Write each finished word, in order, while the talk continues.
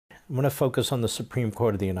I'm going to focus on the Supreme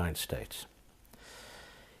Court of the United States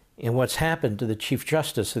and what's happened to the Chief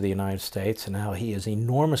Justice of the United States and how he is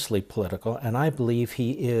enormously political, and I believe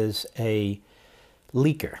he is a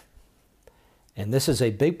leaker. And this is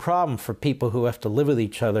a big problem for people who have to live with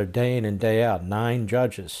each other day in and day out. 9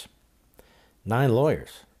 judges, 9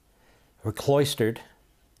 lawyers were cloistered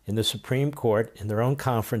in the Supreme Court in their own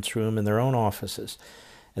conference room, in their own offices,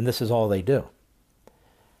 and this is all they do.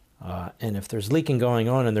 And if there's leaking going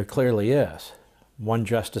on, and there clearly is, one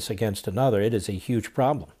justice against another, it is a huge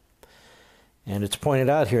problem. And it's pointed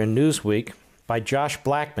out here in Newsweek by Josh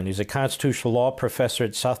Blackman. He's a constitutional law professor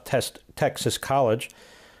at South Texas College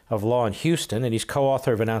of Law in Houston, and he's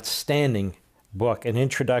co-author of an outstanding book, An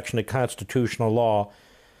Introduction to Constitutional Law,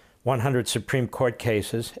 100 Supreme Court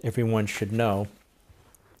Cases Everyone Should Know.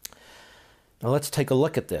 Now let's take a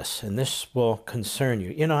look at this, and this will concern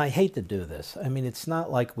you. You know, I hate to do this. I mean, it's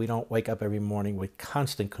not like we don't wake up every morning with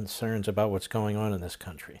constant concerns about what's going on in this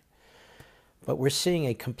country. But we're seeing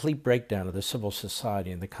a complete breakdown of the civil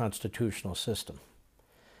society and the constitutional system.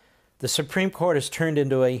 The Supreme Court has turned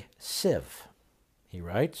into a sieve, he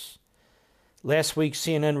writes. Last week,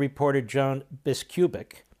 CNN reporter John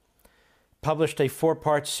Biskupic published a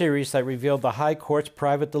 4-part series that revealed the High Court's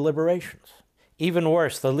private deliberations. Even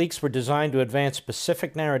worse, the leaks were designed to advance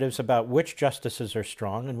specific narratives about which justices are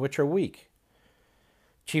strong and which are weak.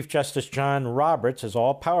 Chief Justice John Roberts is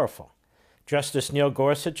all-powerful. Justice Neil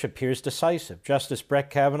Gorsuch appears decisive. Justice Brett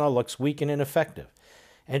Kavanaugh looks weak and ineffective.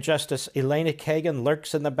 And Justice Elena Kagan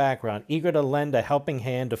lurks in the background, eager to lend a helping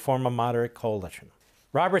hand to form a moderate coalition.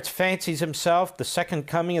 Roberts fancies himself the second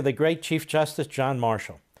coming of the great Chief Justice John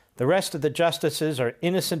Marshall. The rest of the justices are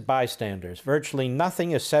innocent bystanders. Virtually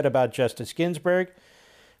nothing is said about Justice Ginsburg,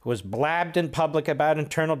 who was blabbed in public about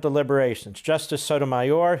internal deliberations. Justice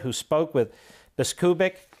Sotomayor, who spoke with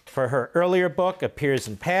Biskupic for her earlier book, appears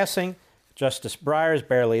in passing. Justice Breyer is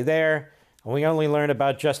barely there. And we only learn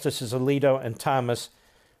about Justices Alito and Thomas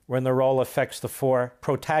when their role affects the 4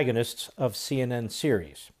 protagonists of CNN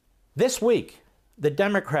series. This week, the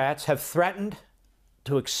Democrats have threatened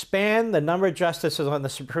to expand the number of justices on the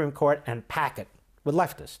Supreme Court and pack it with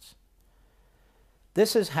leftists.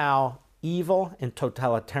 This is how evil and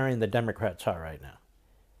totalitarian the Democrats are right now.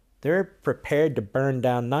 They're prepared to burn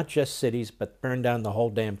down not just cities, but burn down the whole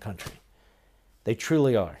damn country. They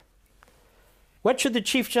truly are. What should the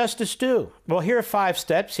Chief Justice do? Well, here are 5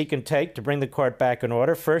 steps he can take to bring the court back in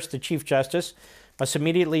order. First, the Chief Justice must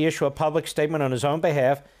immediately issue a public statement on his own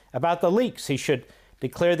behalf about the leaks. He should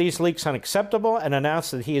declare these leaks unacceptable and announce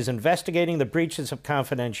that he is investigating the breaches of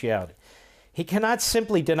confidentiality. He cannot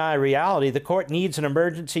simply deny reality. The court needs an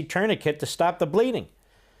emergency tourniquet to stop the bleeding.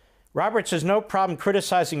 Roberts has no problem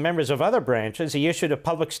criticizing members of other branches. He issued a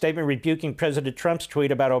public statement rebuking President Trump's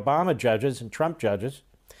tweet about Obama judges and Trump judges.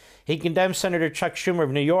 He condemned Senator Chuck Schumer of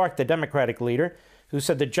New York, the Democratic leader, who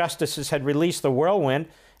said the justices had released the whirlwind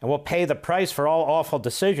and will pay the price for all awful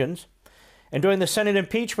decisions. And during the Senate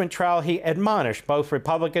impeachment trial, he admonished both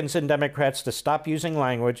Republicans and Democrats to stop using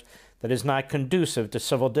language that is not conducive to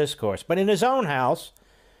civil discourse. But in his own House,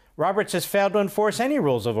 Roberts has failed to enforce any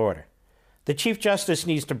rules of order. The Chief Justice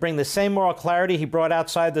needs to bring the same moral clarity he brought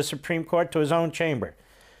outside the Supreme Court to his own chamber.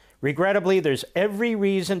 Regrettably, there's every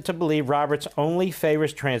reason to believe Roberts only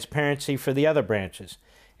favors transparency for the other branches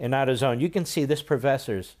and not his own. You can see this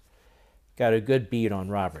professor's got a good beat on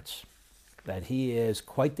Roberts, that he is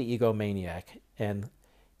quite the egomaniac and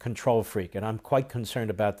control freak, and I'm quite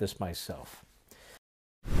concerned about this myself.